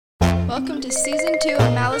Welcome to Season 2 of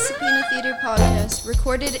Malaspina Theater Podcast,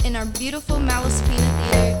 recorded in our beautiful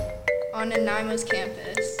Malaspina Theater on Nanaimo's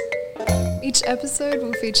campus. Each episode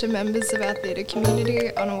will feature members of our theatre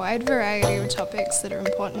community on a wide variety of topics that are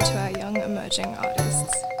important to our young emerging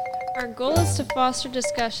artists. Our goal is to foster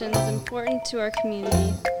discussions important to our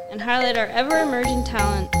community and highlight our ever-emerging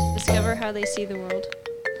talent to discover how they see the world.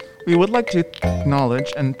 We would like to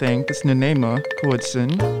acknowledge and thank the Nanaimo,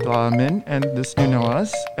 Coetson, Daamin, and the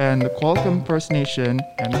Snunoas, and the Qualicum First Nation,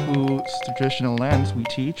 and whose traditional lands we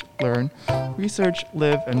teach, learn, research,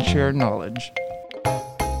 live, and share knowledge.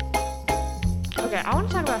 Okay, I want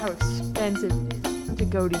to talk about how expensive it is to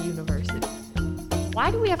go to university.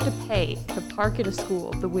 Why do we have to pay to park at a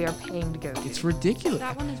school that we are paying to go to? It's ridiculous.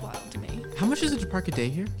 That one is wild to me. How much is it to park a day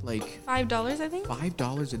here? Like $5, I think?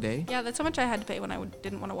 $5 a day? Yeah, that's how much I had to pay when I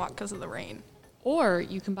didn't want to walk because of the rain. Or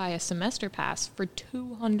you can buy a semester pass for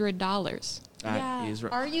 $200. That is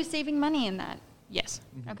right. Are you saving money in that? Yes.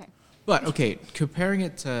 Okay. But, okay, comparing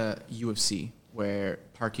it to U of C, where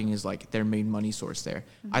parking is like their main money source there,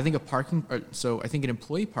 I think I think an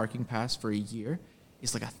employee parking pass for a year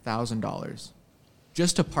is like $1,000.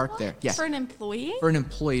 Just to park there. Yeah. For an employee? For an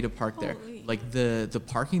employee to park there. Holy. Like the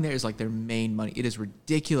parking there is like their main money. It is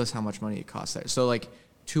ridiculous how much money it costs there. So like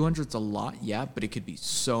 200's a lot, yeah, but it could be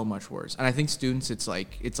so much worse. And I think students, it's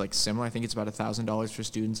like similar. I think it's about $1,000 for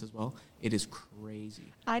students as well. It is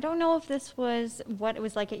crazy. I don't know if this was what it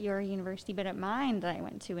was like at your university, but at mine that I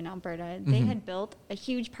went to in Alberta, they had built a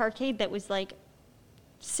huge parkade that was like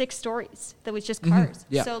 6 stories that was just cars.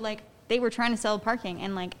 Yeah. So like they were trying to sell parking,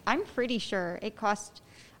 and like I'm pretty sure it cost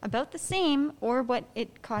about the same or what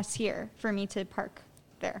it costs here for me to park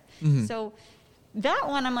there. So that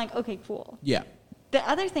one I'm like, okay, cool. Yeah. The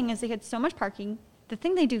other thing is they had so much parking. The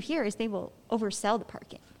thing they do here is they will oversell the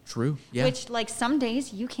parking. True. Yeah. Which, like, some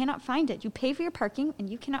days you cannot find it. You pay for your parking and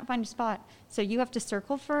you cannot find a spot. So you have to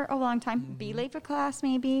circle for a long time, be late for class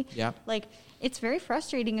maybe. Yeah. Like, it's very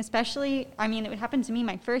frustrating, especially, I mean, it happened to me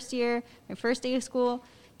my first year, my first day of school.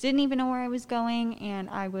 Didn't even know where I was going, and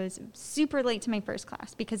I was super late to my first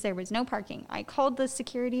class because there was no parking. I called the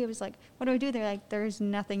security. I was like, what do I do? They're like, there's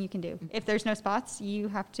nothing you can do. If there's no spots, you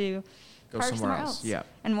have to Go park somewhere else. Yeah.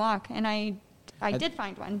 and walk. And I did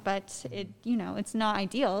find one, but it's not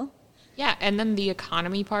ideal. Yeah, and then the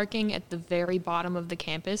economy parking at the very bottom of the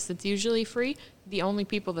campus that's usually free. The only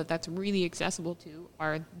people that's really accessible to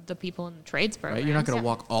are the people in the trades program. Right? You're not going to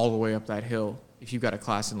walk all the way up that hill if you've got a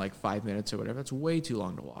class in like 5 minutes or whatever. That's way too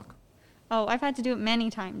long to walk. Oh, I've had to do it many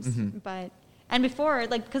times, and before,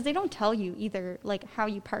 like, because they don't tell you either, like, how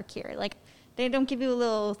you park here. Like, they don't give you a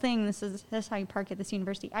little thing, this is how you park at this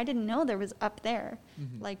university. I didn't know there was up there,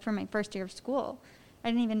 like, for my first year of school. I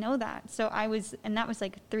didn't even know that. So and that was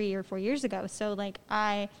like 3 or 4 years ago. So, like,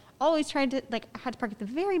 I always tried to, like, I had to park at the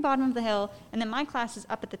very bottom of the hill, and then my class is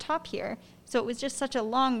up at the top here. So it was just such a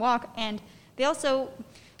long walk, and they also,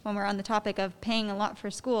 when we're on the topic of paying a lot for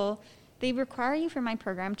school, they require you for my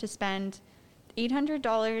program to spend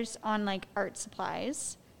 $800 on, like, art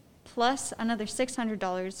supplies, plus another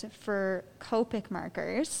 $600 for Copic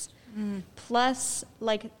markers, plus,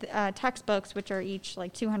 like, textbooks, which are each,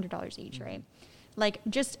 like, $200 each, right? Like,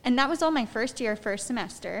 and that was all my first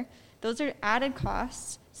semester. Those are added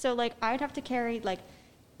costs. So, like, I'd have to carry, like,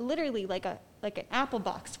 literally, like an apple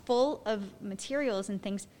box full of materials and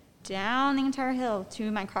things down the entire hill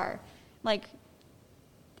to my car. Like,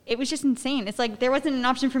 it was just insane. It's like there wasn't an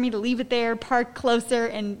option for me to leave it there, park closer,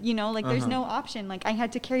 and, there's no option. Like, I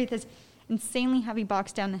had to carry this insanely heavy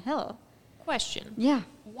box down the hill. Question. Yeah.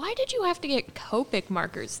 Why did you have to get Copic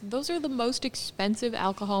markers? Those are the most expensive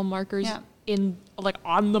alcohol markers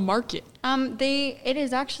on the market. It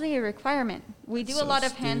is actually a requirement. We do a lot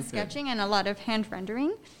of hand stupid. sketching and a lot of hand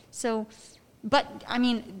rendering. So, but I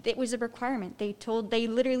mean, it was a requirement. They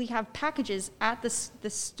literally have packages at the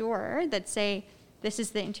store that say, this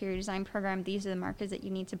is the interior design program. These are the markers that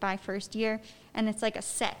you need to buy first year. And it's like a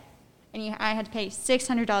set. And I had to pay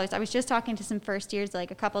 $600. I was just talking to some first years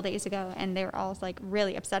like a couple days ago, and they were all like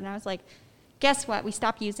really upset. And I was like, guess what? We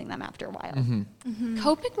stopped using them after a while.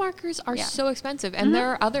 Copic markers are so expensive, and there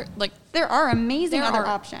are other there are amazing other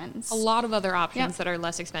options. A lot of other options that are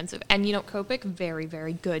less expensive. And Copic, very,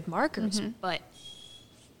 very good markers, but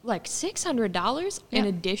like $600 in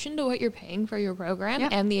addition to what you're paying for your program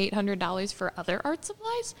and the $800 for other art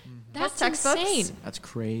supplies. That's insane. That's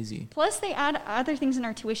crazy. Plus, they add other things in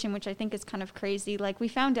our tuition, which I think is kind of crazy. Like, we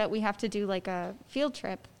found out we have to do like a field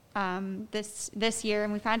trip this year,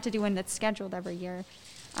 and we've had to do one that's scheduled every year.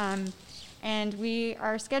 And we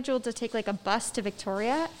are scheduled to take like a bus to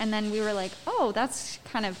Victoria, and then we were like, oh, that's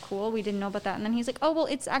kind of cool. We didn't know about that. And then he's like, oh, well,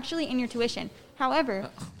 it's actually in your tuition. However,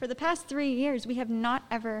 for the past 3 years, we have not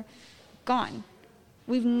ever gone.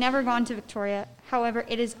 We've never gone to Victoria. However,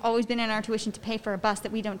 it has always been in our tuition to pay for a bus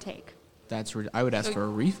that we don't take. I would ask for a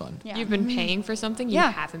refund. Yeah. You've been paying for something you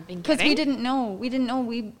haven't been Because getting? we didn't know.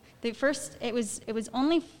 It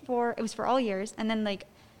was for all years, and then like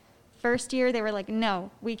first year they were like, no,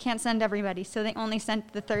 we can't send everybody, so they only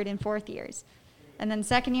sent the third and fourth years, and then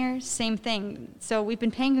second year same thing. So we've been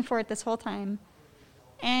paying for it this whole time,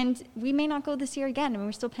 and we may not go this year again, and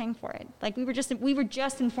we're still paying for it. Like we were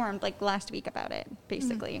just informed like last week about it,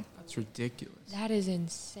 basically. That's ridiculous. That is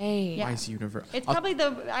insane. Yeah. Why is universe? It's probably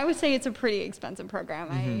I would say it's a pretty expensive program.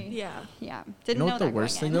 Yeah. Didn't You know know what the that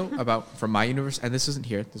worst thing going in. though about from my university, and this isn't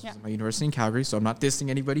here. This was my university in Calgary, so I'm not dissing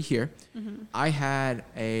anybody here. I had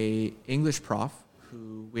a English prof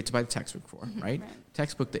who we had to buy the textbook for, right?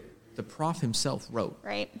 Textbook that the prof himself wrote.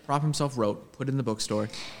 Right. Prof himself wrote, put in the bookstore,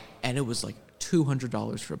 and it was like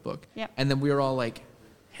 $200 for a book. Yep. And then we were all like,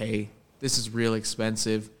 "Hey, this is real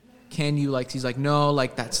expensive. Can you like?" He's like, "No,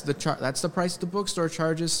 like that's the price the bookstore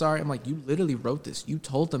charges. Sorry." I'm like, "You literally wrote this. You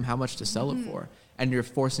told them how much to sell it for, and you're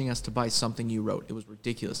forcing us to buy something you wrote. It was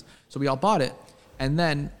ridiculous." So we all bought it, and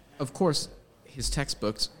then of course his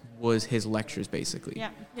textbooks was his lectures basically.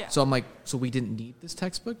 Yeah. So I'm like, "So we didn't need this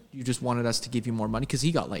textbook? You just wanted us to give you more money?" Because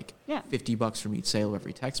he got like $50 from each sale of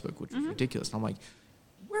every textbook, which was ridiculous. And I'm like,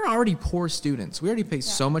 we're already poor students. We already pay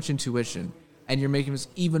so much in tuition, and you're making us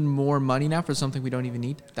even more money now for something we don't even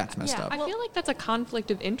need? That's messed up. I feel like that's a conflict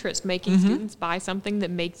of interest, making students buy something that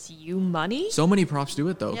makes you money. So many profs do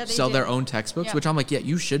it, though. Yeah, they Sell do. their own textbooks, Yeah. which I'm like,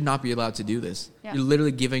 you should not be allowed to do this. Yeah. You're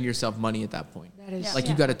literally giving yourself money at that point. That is Like,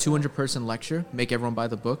 you got a 200-person lecture, make everyone buy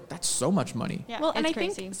the book. That's so much money. Yeah, Well, and it's I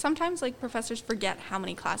crazy. think sometimes like professors forget how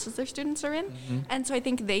many classes their students are in, and so I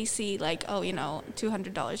think they see like, oh,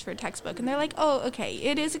 $200 for a textbook, and they're like, oh, okay,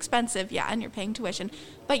 it is expensive, yeah, and you're paying tuition,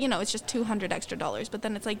 but it's just $200 extra. But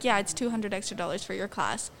then it's like, yeah, it's $200 extra for your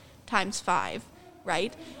class times 5,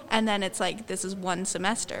 right? And then it's like, this is one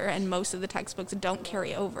semester, and most of the textbooks don't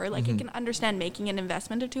carry over. Like, I can understand making an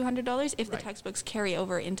investment of $200 if the textbooks carry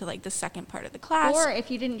over into like the second part of the class. Or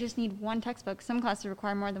if you didn't just need one textbook, some classes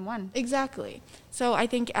require more than one. Exactly. So I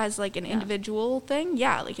think as like an individual thing,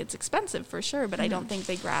 like it's expensive for sure, but I don't think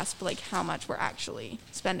they grasp like how much we're actually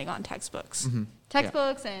spending on textbooks.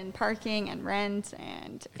 Textbooks and parking and rent,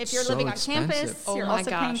 and if It's you're so living on expensive. campus, Oh you're my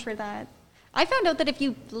also paying gosh. for that. I found out that if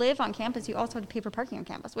you live on campus, you also have to pay for parking on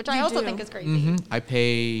campus, which I You also do. think is crazy. I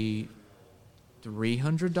pay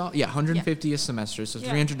 $300. Yeah, $150 a semester, so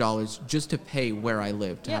 $300 just to pay where I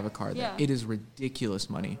live to have a car there. Yeah. It is ridiculous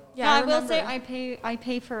money. Yeah, I will remember. say I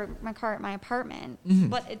pay for my car at my apartment,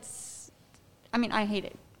 but I hate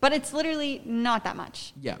it. But it's literally not that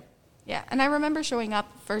much. Yeah. Yeah, and I remember showing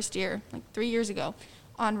up first year, like 3 years ago,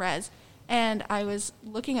 on res, and I was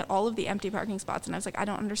looking at all of the empty parking spots, and I was like, I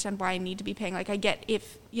don't understand why I need to be paying. Like, I get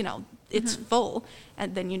if, it's full,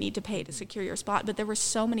 and then you need to pay to secure your spot, but there were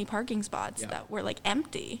so many parking spots that were, like,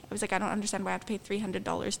 empty. I was like, I don't understand why I have to pay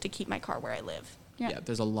 $300 to keep my car where I live. Yeah,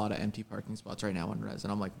 there's a lot of empty parking spots right now on res,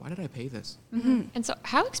 and I'm like, why did I pay this? And so,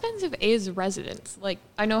 how expensive is residence? Like,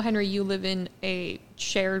 I know, Henry, you live in a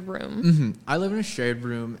shared room. I live in a shared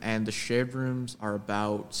room, and the shared rooms are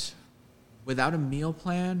about, without a meal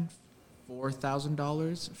plan,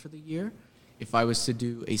 $4,000 for the year. If I was to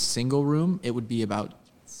do a single room, it would be about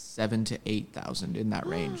 $7,000 to $8,000 in that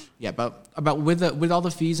range. Yeah, about with all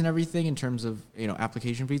the fees and everything in terms of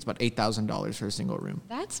application fees, about $8,000 for a single room.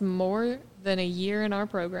 That's more than a year in our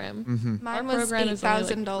program. Mine Our was program is only,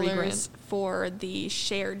 like, $8,000 $3,000. for the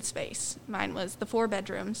shared space. Mine was the 4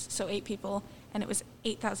 bedrooms, so 8 people, and it was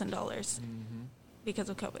 $8,000 because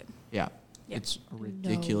of COVID. Yeah, Yeah. it's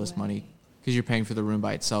ridiculous way. money because you're paying for the room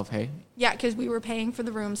by itself. Hey, Yeah, because we were paying for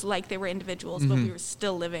the rooms like they were individuals, but we were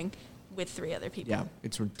still living with 3 other people. yeah,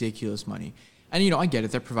 it's ridiculous money. And I get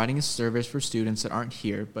it. They're providing a service for students that aren't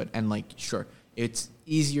here, sure, it's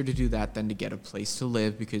easier to do that than to get a place to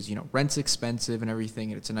live because rent's expensive and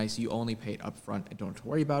everything, and it's you only pay it up front and don't have to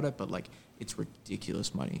worry about it. But it's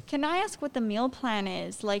ridiculous money. Can I ask what the meal plan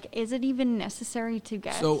is? Like, is it even necessary to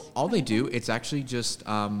get? So all they do, it's actually just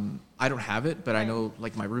I don't have it, but I know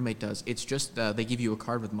my roommate does. It's just they give you a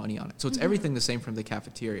card with money on it. So it's everything the same from the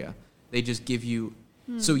cafeteria. They just give you.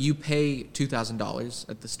 So you pay $2,000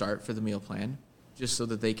 at the start for the meal plan, just so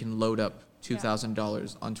that they can load up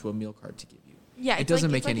 $2,000 onto a meal card to give you. Yeah, it it's doesn't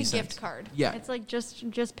like, make it's like any a sense. gift card. Yeah, It's like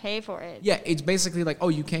just pay for it. yeah. It's basically like, oh,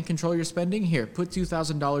 you can't control your spending. Here, put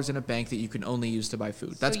 $2,000 in a bank that you can only use to buy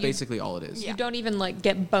food. That's you- basically all it is. Yeah. You don't even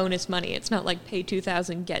get bonus money. It's not like pay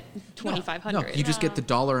 $2,000, get $2,500. No, you just get the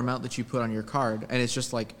dollar amount that you put on your card, and it's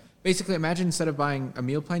just like Basically, imagine instead of buying a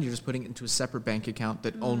meal plan, you're just putting it into a separate bank account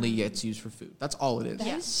that only gets used for food. That's all it is.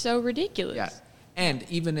 That is so ridiculous. Yeah. And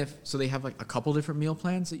even if, so they have like a couple different meal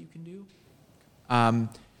plans that you can do.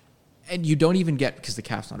 And you don't even get, because the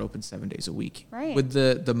cafe's not open 7 days a week. Right. With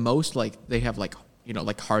the most, like, they have like, you know,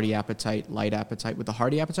 like hearty appetite, light appetite. With the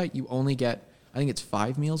hearty appetite, you only get, I think it's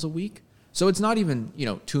 5 meals a week. So it's not even, you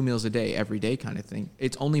know, 2 meals a day every day kind of thing.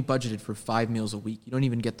 It's only budgeted for 5 meals a week. You don't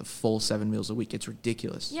even get the full 7 meals a week. It's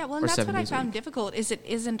ridiculous. Yeah, well, and Or that's 7 what I days a found week. difficult is it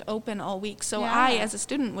isn't open all week. So Yeah. I, as a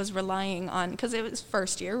student, was relying on, because it was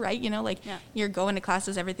first year, right? You know, like you're going to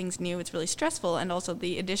classes, everything's new, it's really stressful. And also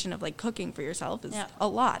the addition of like cooking for yourself is a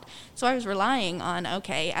lot. So I was relying on,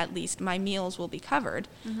 okay, at least my meals will be covered.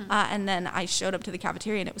 And then I showed up to the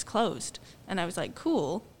cafeteria and it was closed. And I was like,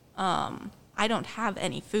 cool, I don't have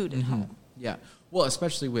any food at home. Yeah. Well,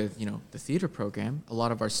 especially with, you know, the theater program, a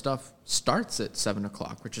lot of our stuff starts at 7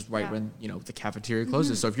 o'clock, which is right when, you know, the cafeteria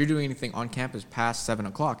closes. So if you're doing anything on campus past 7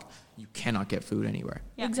 o'clock, you cannot get food anywhere.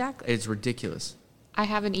 Yeah. Exactly. It's ridiculous. I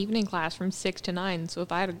have an evening class from 6 to 9, so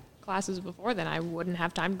if I had classes before then, I wouldn't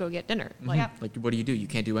have time to go get dinner. Like, Like, what do? You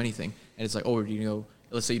can't do anything. And it's like, oh, you know,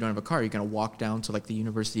 let's say you don't have a car, you're going to walk down to like the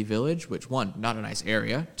University Village, which one, not a nice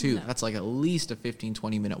area. Two, that's like at least a 15,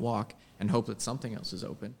 20-minute walk and hope that something else is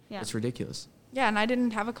open. Yeah. It's ridiculous. Yeah, and I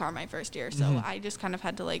didn't have a car my first year, so I just kind of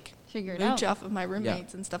had to like Figure it mooch out. off of my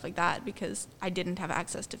roommates and stuff like that because I didn't have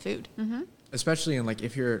access to food. Especially in like,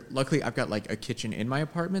 if you're, luckily I've got like a kitchen in my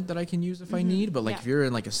apartment that I can use if I need, but like if you're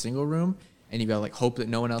in like a single room and you gotta like hope that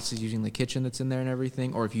no one else is using the kitchen that's in there and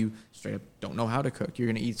everything, or if you straight up don't know how to cook, you're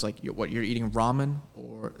gonna eat like you're eating ramen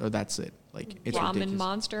or that's it. Like it's ramen, ridiculous.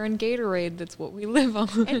 Monster, and Gatorade. That's what we live on.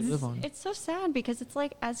 Live on. It's so sad because it's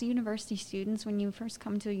like as university students, when you first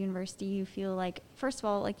come to a university, you feel like, first of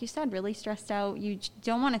all, like you said, really stressed out. You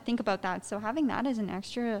don't want to think about that. So having that as an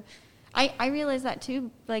extra, I realized that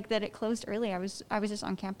too, like that it closed early. I was just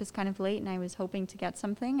on campus kind of late and I was hoping to get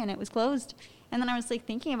something and it was closed. And then I was like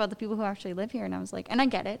thinking about the people who actually live here and I was like, and I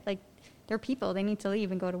get it, like they're people, they need to leave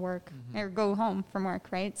and go to work or go home from work,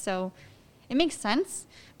 right? So it makes sense,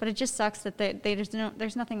 but it just sucks that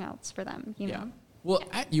there's nothing else for them, you know? Well,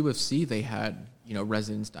 at UFC, they had, you know,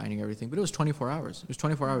 residence dining, everything, but it was 24 hours. It was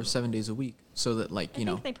 24 hours, 7 days a week. So that, like, you I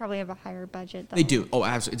know. think they probably have a higher budget, though. They do. Oh,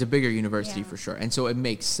 absolutely. It's a bigger university Yeah. for sure. And so it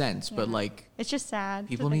makes sense, but, Yeah. like, It's just sad.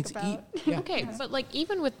 people to need think to eat. about. Yeah. Okay, but like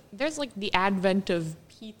even with there's like the advent of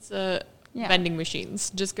pizza vending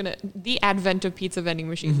machines. The advent of pizza vending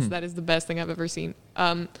machines. That is the best thing I've ever seen.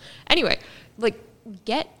 Anyway, like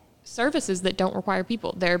get services that don't require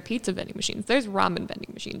people. There are pizza vending machines. There's ramen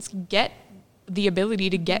vending machines. Get the ability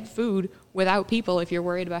to get food without people if you're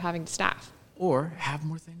worried about having to staff. Or have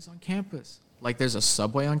more things on campus. Like there's a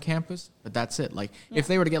Subway on campus, but that's it. Like if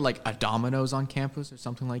they were to get like a Domino's on campus or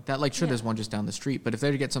something like that, like sure there's one just down the street, but if they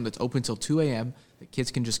were to get something that's open till 2 a.m., the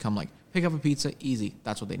kids can just come like pick up a pizza, easy.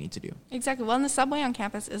 That's what they need to do. Exactly. Well, and the Subway on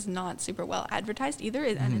campus is not super well advertised either,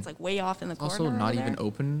 and it's like way off in the corner. Also not over even there.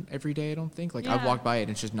 open every day, I don't think. Like I've walked by it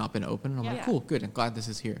and it's just not been open. And I'm like, Yeah. cool, good. I'm glad this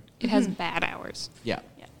is here. It has bad hours. Yeah.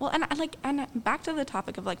 Yeah. Well, and back to the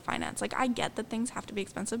topic of like finance. Like I get that things have to be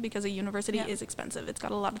expensive because a university is expensive. It's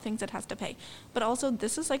got a lot of things it has to pay. But also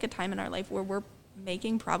this is like a time in our life where we're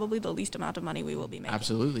making probably the least amount of money we will be making.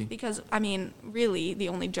 Absolutely. Because I mean, really the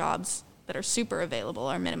only jobs that are super available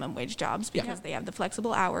are minimum wage jobs because they have the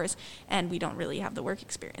flexible hours and we don't really have the work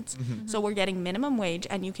experience. So we're getting minimum wage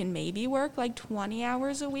and you can maybe work like 20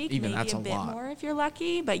 hours a week, Even maybe that's a a bit lot. more if you're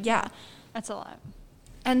lucky, but yeah. That's a lot.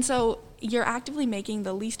 And so you're actively making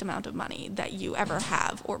the least amount of money that you ever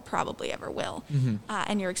have or probably ever will.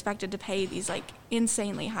 And you're expected to pay these like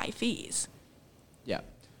insanely high fees. Yeah.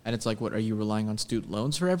 And it's like, what, are you relying on student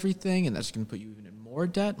loans for everything? And that's going to put you even in more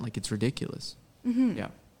debt? Like, it's ridiculous. Yeah.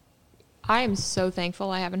 I am so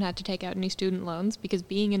thankful I haven't had to take out any student loans because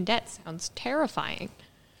being in debt sounds terrifying.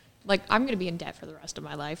 Like I'm going to be in debt for the rest of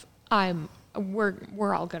my life.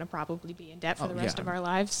 We're all going to probably be in debt for the rest of our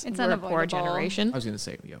lives. It's we're a poor unavoidable. generation. I was going to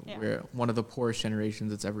say, we're one of the poorest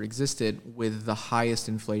generations that's ever existed with the highest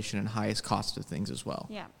inflation and highest cost of things as well.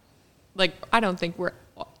 Yeah. Like I don't think we're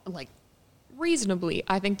like reasonably.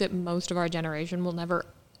 I think that most of our generation will never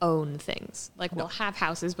own things. Like we'll have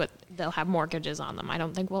houses, but they'll have mortgages on them. I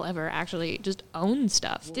don't think we'll ever actually just own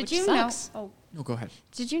stuff. Did which you sucks. know? Oh, No, go ahead.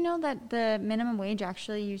 did you know that the minimum wage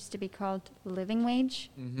actually used to be called living wage?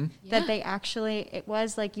 That they actually, it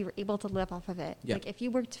was like you were able to live off of it. Yeah. Like if you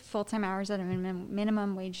worked full-time hours at a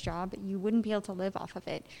minimum wage job, you wouldn't be able to live off of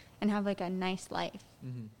it and have like a nice life.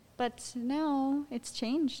 but now it's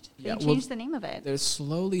changed. They Yeah, well, changed the name of it. They're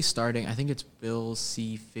slowly starting. I think it's Bill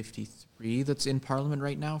C-53 that's in Parliament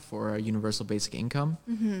right now for a universal basic income,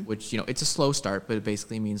 which, it's a slow start, but it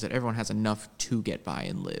basically means that everyone has enough to get by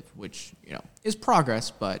and live, which, is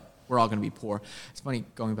progress, but we're all going to be poor. It's funny,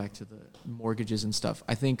 going back to the mortgages and stuff,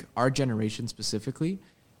 I think our generation specifically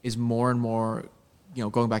is more and more,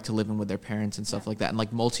 going back to living with their parents and stuff like that. And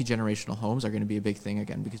like multi-generational homes are going to be a big thing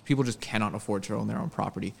again because people just cannot afford to own their own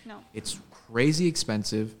property. No. It's crazy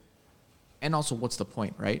expensive. And also, what's the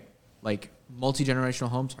point, right? Like multi-generational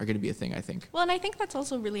homes are going to be a thing, I think. Well, and I think that's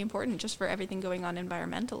also really important just for everything going on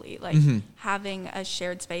environmentally. Like having a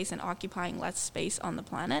shared space and occupying less space on the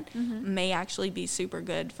planet may actually be super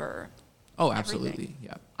good for Absolutely. everything.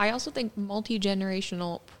 Yeah. I also think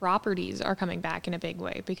multi-generational properties are coming back in a big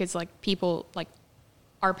way because like people like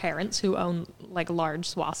our parents who own like large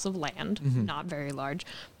swaths of land, not very large,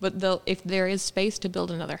 but if there is space to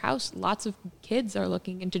build another house, lots of kids are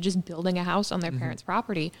looking into just building a house on their parents'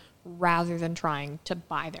 property rather than trying to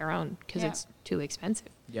buy their own because it's too expensive.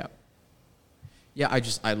 Yeah. Yeah,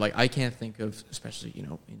 I can't think of, especially,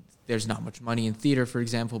 there's not much money in theater, for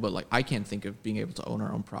example, but like I can't think of being able to own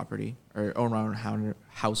our own property or own our own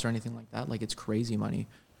house or anything like that. Like it's crazy money.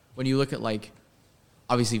 When you look at like,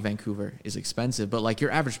 obviously Vancouver is expensive, but like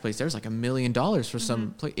your average place, there's like $1 million for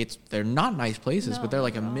some place. They're not nice places, but they're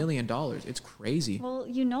like $1 million. It's crazy. Well,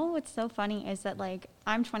 what's so funny is that like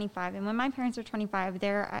I'm 25, and when my parents were 25,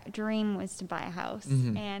 their dream was to buy a house,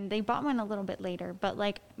 and they bought one a little bit later. But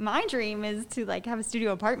like my dream is to like have a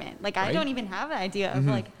studio apartment. Like I don't even have an idea of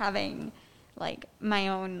like having like my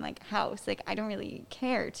own like house. Like I don't really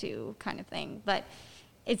care to kind of thing. But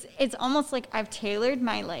it's almost like I've tailored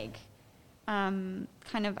my like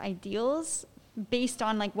kind of ideals based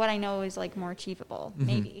on like what I know is like more achievable,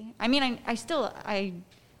 maybe. I mean, I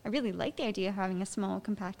really like the idea of having a small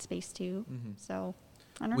compact space too. So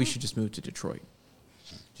I don't know. We should just move to Detroit.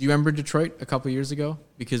 Do you remember Detroit a couple years ago?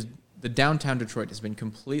 Because the downtown Detroit has been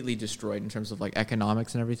completely destroyed in terms of like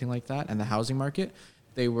economics and everything like that, and the housing market.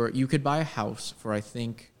 You could buy a house for I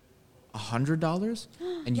think $100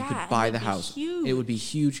 and you could buy the house. Huge. It would be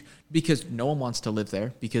huge because no one wants to live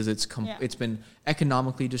there because it's been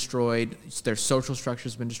economically destroyed. Their social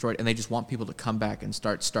structure's been destroyed, and they just want people to come back and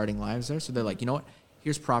starting lives there. So they're like, you know what?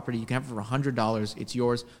 Here's property. You can have it for $100. It's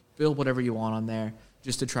yours. Build whatever you want on there,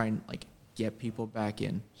 just to try and like get people back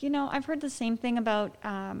in. I've heard the same thing about,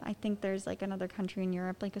 I think there's like another country in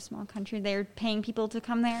Europe, like a small country, they're paying people to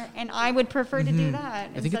come there, and I would prefer to do that.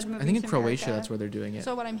 I think in Croatia that's where they're doing it.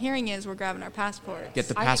 So what I'm hearing is we're grabbing our passports. Get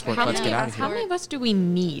the passport, let's get out of here. How many of us do we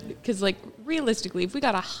need? Because like realistically, if we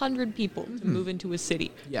got 100 people to move into a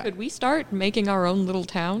city, could we start making our own little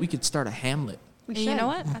town? We could start a hamlet. And you know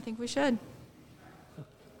what? I think we should.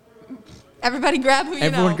 Everybody grab who you know.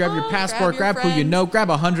 Everyone grab your passport, grab who you know, grab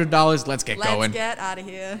 $100, let's get going. Let's get out of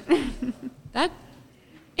here. That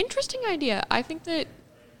interesting idea. I think that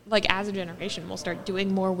like as a generation we'll start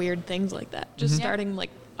doing more weird things like that. Just starting like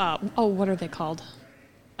what are they called?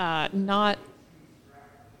 Not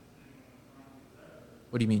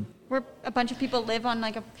What do you mean? Where a bunch of people live on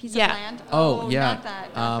like a piece of land? Oh, yeah. Not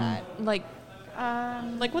that.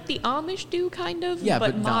 like what the Amish do, kind of, Yeah,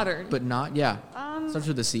 but but modern. But not, starts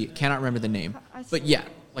with a C. Cannot remember the name. But yeah,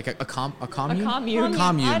 like a commune? A commune.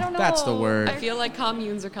 Commune. I don't know. That's the word. I feel like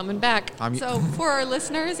communes are coming back. So for our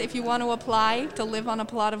listeners, if you want to apply to live on a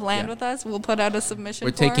plot of land with us, we'll put out a submission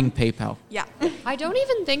We're form. taking PayPal. Yeah. I don't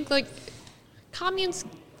even think like communes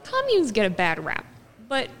get a bad rap.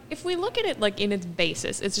 But if we look at it like in its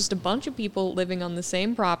basis, it's just a bunch of people living on the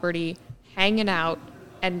same property, hanging out,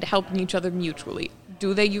 and helping each other mutually.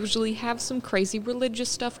 Do they usually have some crazy religious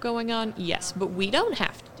stuff going on? Yes, but we don't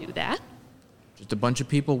have to do that. Just a bunch of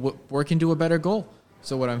people working to a better goal.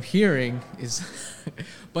 So what I'm hearing is a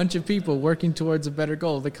bunch of people working towards a better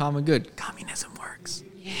goal, the common good. Communism works.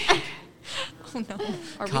 Oh,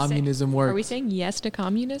 no. Communism works. Are we saying yes to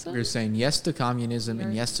communism? We're saying yes to communism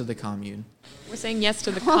and yes to the commune. We're saying yes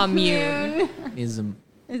to the commune. Ism.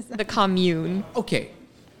 The commune. Okay.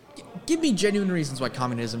 Give me genuine reasons why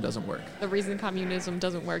communism doesn't work. The reason communism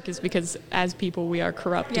doesn't work is because as people we are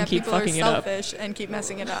corrupt and keep people fucking are it up. selfish and keep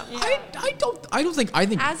messing it up. I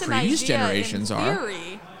think As an previous idea, generations in are.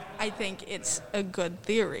 theory, I think it's a good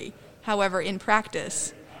theory. However, in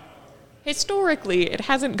practice, Historically, it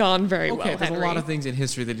hasn't gone very well, Okay, there's Henry. a lot of things in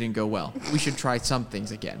history that didn't go well. We should try some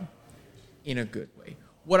things again in a good way.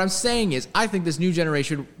 What I'm saying is I think this new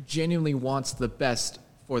generation genuinely wants the best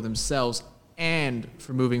for themselves and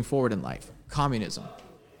for moving forward in life. Communism.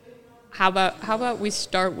 How about we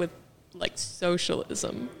start with like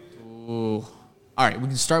socialism? Ooh. All right, we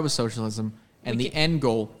can start with socialism And the end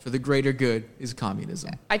goal for the greater good is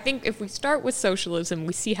communism. I think if we start with socialism,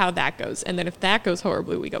 we see how that goes. And then if that goes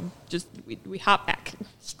horribly, we hop back.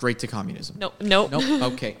 Straight to communism. Nope. Nope.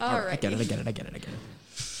 Okay. All right. I get it.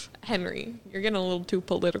 Henry, you're getting a little too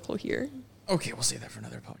political here. Okay, we'll save that for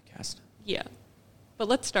another podcast. Yeah. But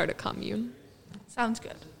let's start a commune. Sounds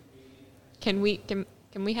good. Can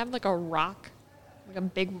we have like a rock? Like a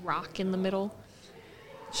big rock in the middle?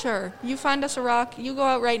 Sure. You find us a rock. You go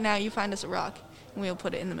out right now. You find us a rock. And we'll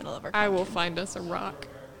put it in the middle of our I will find us a rock.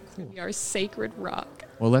 Cool. Our sacred rock.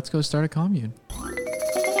 Well, let's go start a commune.